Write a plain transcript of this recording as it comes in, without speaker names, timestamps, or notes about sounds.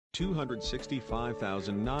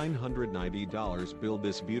$265,990. Build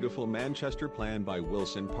this beautiful Manchester plan by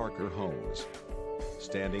Wilson Parker Homes.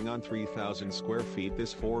 Standing on 3,000 square feet,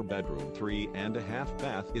 this 4-bedroom, 3.5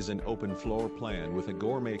 bath is an open floor plan with a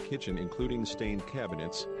gourmet kitchen including stained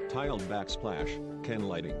cabinets, tiled backsplash, Ken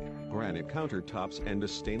lighting, granite countertops and a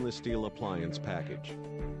stainless steel appliance package.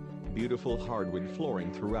 Beautiful hardwood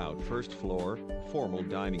flooring throughout first floor, formal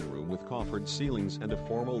dining room with coffered ceilings and a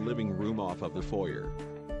formal living room off of the foyer.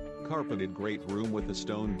 Carpeted great room with a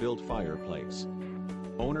stone-built fireplace.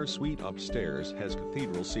 Owner suite upstairs has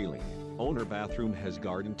cathedral ceiling. Owner bathroom has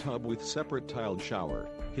garden tub with separate tiled shower,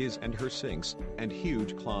 his and her sinks, and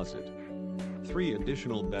huge closet. 3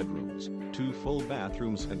 additional bedrooms, 2 full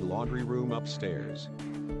bathrooms and laundry room upstairs.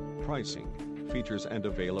 Pricing, features and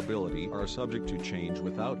availability are subject to change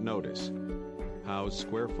without notice. House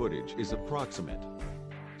square footage is approximate.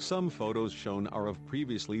 Some photos shown are of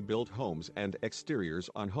previously built homes and exteriors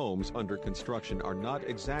on homes under construction are not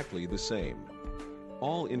exactly the same.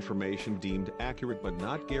 All information deemed accurate but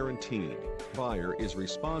not guaranteed. Buyer is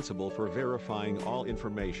responsible for verifying all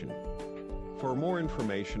information. For more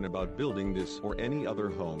information about building this or any other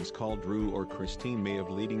homes, call Drew or Christine May of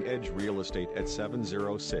Leading Edge Real Estate at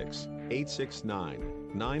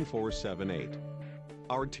 706-869-9478.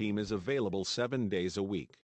 Our team is available 7 days a week.